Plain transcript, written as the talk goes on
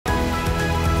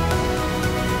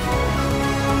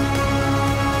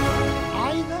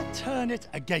it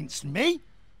against me,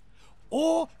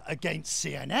 or against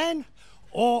CNN,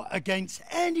 or against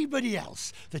anybody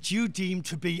else that you deem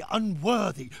to be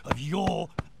unworthy of your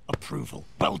approval.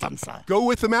 Well done, sir. Go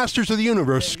with the masters of the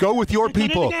universe. Go with your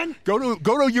people. Go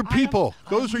to your people.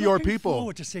 Those are your people. I'm looking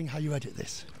forward to seeing how you edit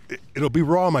this. It'll be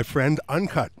raw, my friend,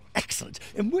 uncut. Excellent.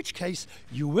 In which case,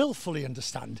 you will fully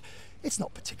understand it's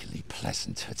not particularly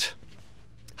pleasant at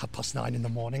 9:30 in the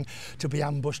morning to be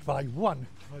ambushed by 1,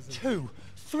 2,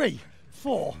 3,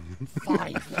 4,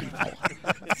 5 people.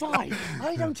 5.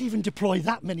 I don't even deploy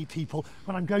that many people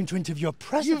when I'm going to interview a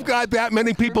president. You've got that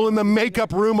many people in the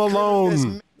makeup room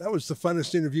alone. That was the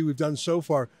funnest interview we've done so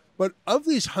far. But of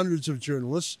these hundreds of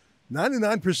journalists,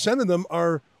 99% of them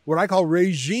are what I call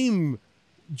regime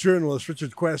journalists.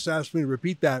 Richard Quest asked me to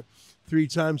repeat that 3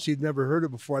 times. He'd never heard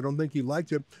it before. I don't think he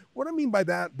liked it. What I mean by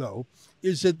that, though,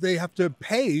 is that they have to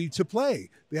pay to play.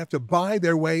 They have to buy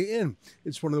their way in.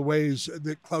 It's one of the ways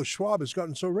that Klaus Schwab has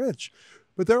gotten so rich.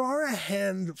 But there are a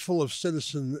handful of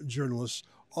citizen journalists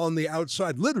on the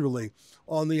outside, literally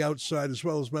on the outside as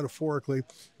well as metaphorically.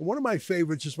 And one of my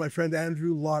favorites is my friend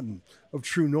Andrew Lawton of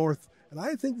True North. And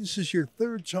I think this is your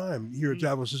 3rd time here at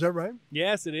Davos. Is that right?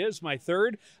 Yes, it is. My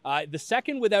 3rd. The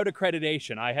 2nd without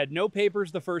accreditation. I had no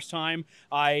papers the first time.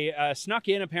 I snuck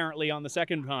in apparently on the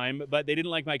 2nd time, but they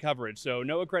didn't like my coverage. So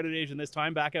no accreditation this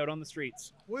time, back out on the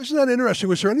streets. Well, isn't that interesting?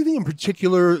 Was there anything in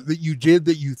particular that you did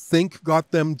that you think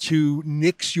got them to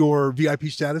nix your VIP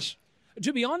status?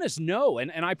 To be honest, no.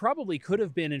 And I probably could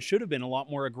have been and should have been a lot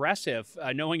more aggressive,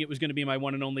 knowing it was going to be my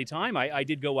one and only time. I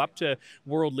did go up to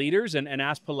world leaders and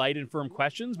ask polite and firm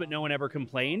questions, but no one ever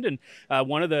complained. And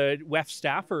one of the WEF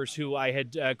staffers who I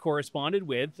had corresponded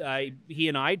with, he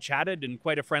and I chatted in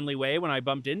quite a friendly way when I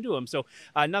bumped into him. So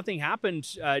nothing happened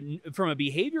from a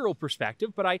behavioral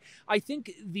perspective, but I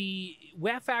think the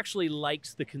WEF actually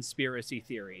likes the conspiracy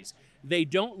theories. They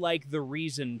don't like the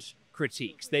reasoned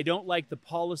critiques. They don't like the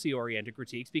policy-oriented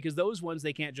critiques because those ones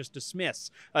they can't just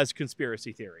dismiss as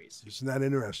conspiracy theories. Isn't that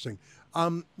interesting?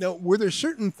 Now, were there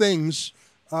certain things,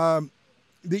 tell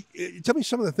me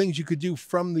some of the things you could do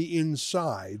from the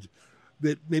inside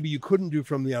that maybe you couldn't do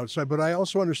from the outside, but I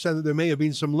also understand that there may have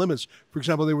been some limits. For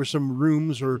example, there were some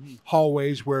rooms or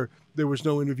hallways where there was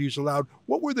no interviews allowed.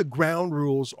 What were the ground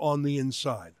rules on the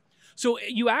inside? So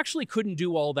you actually couldn't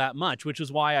do all that much, which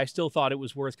is why I still thought it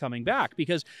was worth coming back,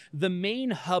 because the main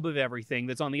hub of everything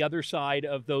that's on the other side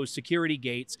of those security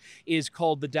gates is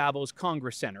called the Davos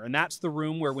Congress Center. And that's the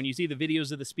room where when you see the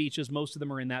videos of the speeches, most of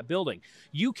them are in that building.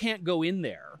 You can't go in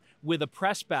there with a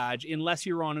press badge unless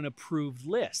you're on an approved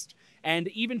list. And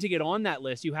even to get on that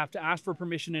list, you have to ask for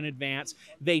permission in advance.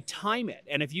 They time it.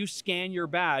 And if you scan your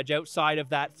badge outside of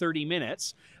that 30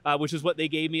 minutes, which is what they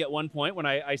gave me at one point when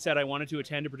I said I wanted to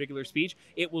attend a particular speech,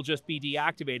 it will just be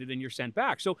deactivated and you're sent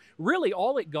back. So really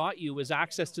all it got you was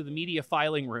access to the media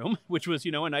filing room, which was,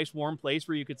 you know, a nice warm place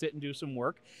where you could sit and do some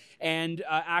work, and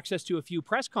access to a few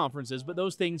press conferences. But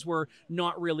those things were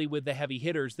not really with the heavy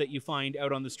hitters that you find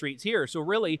out on the streets here. So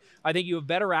really, I think you have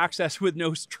better access with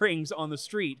no strings on the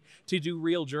street to do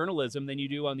real journalism than you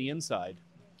do on the inside.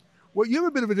 Well, you have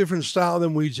a bit of a different style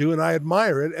than we do, and I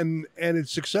admire it, and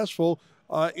it's successful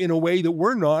in a way that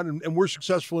we're not, and we're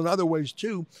successful in other ways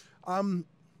too. Can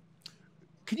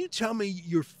you tell me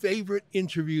your favorite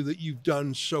interview that you've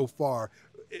done so far?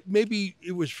 Maybe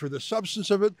it was for the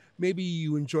substance of it. Maybe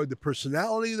you enjoyed the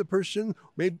personality of the person.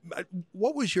 Maybe,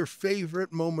 what was your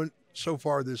favorite moment so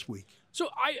far this week? So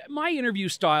my interview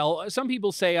style, some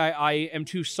people say I am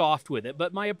too soft with it,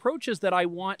 but my approach is that I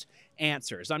want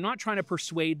answers. I'm not trying to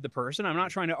persuade the person. I'm not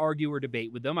trying to argue or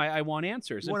debate with them. I want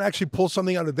answers. You want to actually pull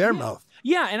something out of their mouth.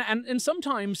 Yeah, and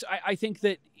sometimes I think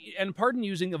that, and pardon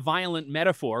using a violent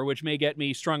metaphor, which may get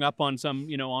me strung up on some,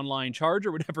 you know, online charge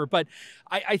or whatever, but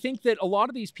I think that a lot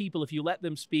of these people, if you let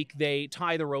them speak, they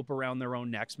tie the rope around their own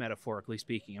necks, metaphorically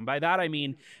speaking. And by that I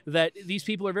mean that these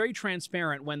people are very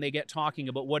transparent when they get talking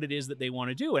about what it is that they want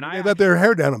to do. And they let their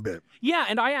hair down a bit. Yeah,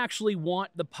 and I actually want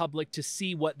the public to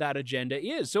see what that agenda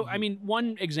is. So, I mean,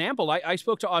 one example, I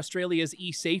spoke to Australia's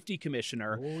e-safety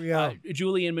commissioner,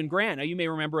 Julian Grant. Now, you may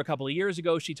remember a couple of years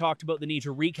ago, she talked about the need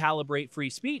to recalibrate free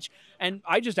speech. And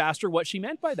I just asked her what she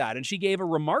meant by that. And she gave a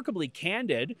remarkably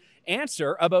candid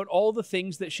answer about all the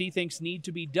things that she thinks need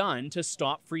to be done to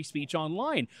stop free speech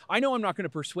online. I know I'm not going to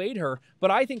persuade her, but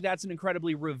I think that's an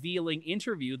incredibly revealing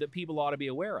interview that people ought to be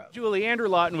aware of. Julie, Andrew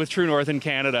Lawton with True North in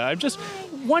Canada. I'm just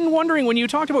wondering, when you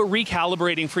talked about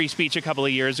recalibrating free speech a couple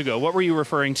of years ago, what were you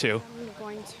referring to?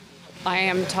 I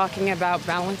am talking about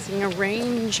balancing a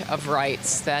range of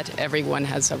rights that everyone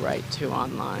has a right to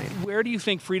online. Where do you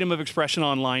think freedom of expression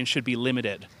online should be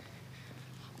limited?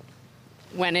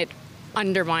 When it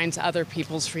undermines other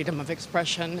people's freedom of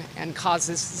expression and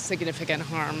causes significant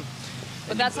harm.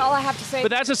 But that's all I have to say.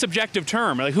 But that's a subjective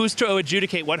term. Like, who's to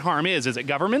adjudicate what harm is? Is it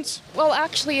governments? Well,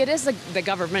 actually, it is the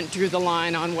government drew the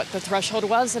line on what the threshold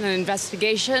was, and an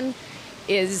investigation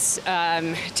is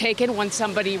taken when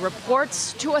somebody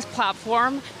reports to a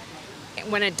platform.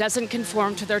 When it doesn't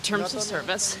conform to their terms of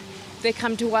service, they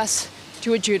come to us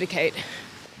to adjudicate.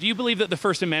 Do you believe that the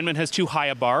First Amendment has too high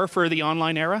a bar for the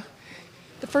online era?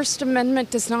 The First Amendment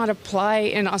does not apply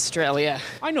in Australia.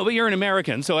 I know, but you're an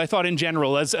American, so I thought in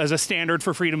general, as a standard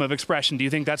for freedom of expression, do you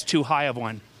think that's too high of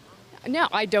one? No,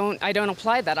 I don't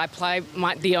apply that. I apply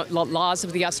the laws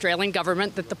of the Australian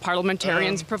government that the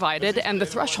parliamentarians provided and the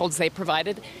thresholds they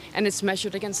provided, and it's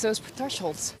measured against those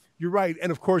thresholds. You're right.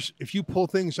 And of course, if you pull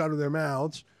things out of their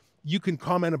mouths, you can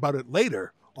comment about it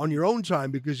later on your own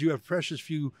time because you have precious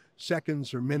few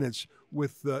seconds or minutes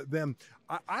with them.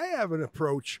 I have an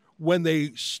approach when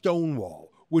they stonewall,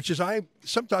 which is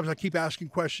sometimes I keep asking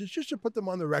questions just to put them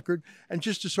on the record and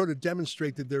just to sort of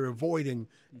demonstrate that they're avoiding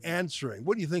answering.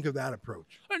 What do you think of that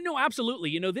approach? No, absolutely.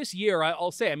 You know, this year,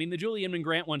 I'll say, I mean, the Julie Inman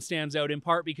Grant one stands out in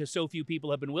part because so few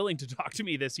people have been willing to talk to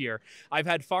me this year. I've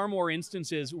had far more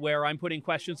instances where I'm putting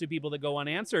questions to people that go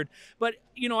unanswered. But,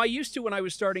 you know, I used to, when I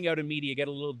was starting out in media, get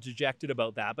a little dejected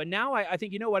about that. But now I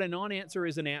think, you know what, a non-answer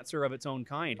is an answer of its own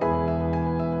kind.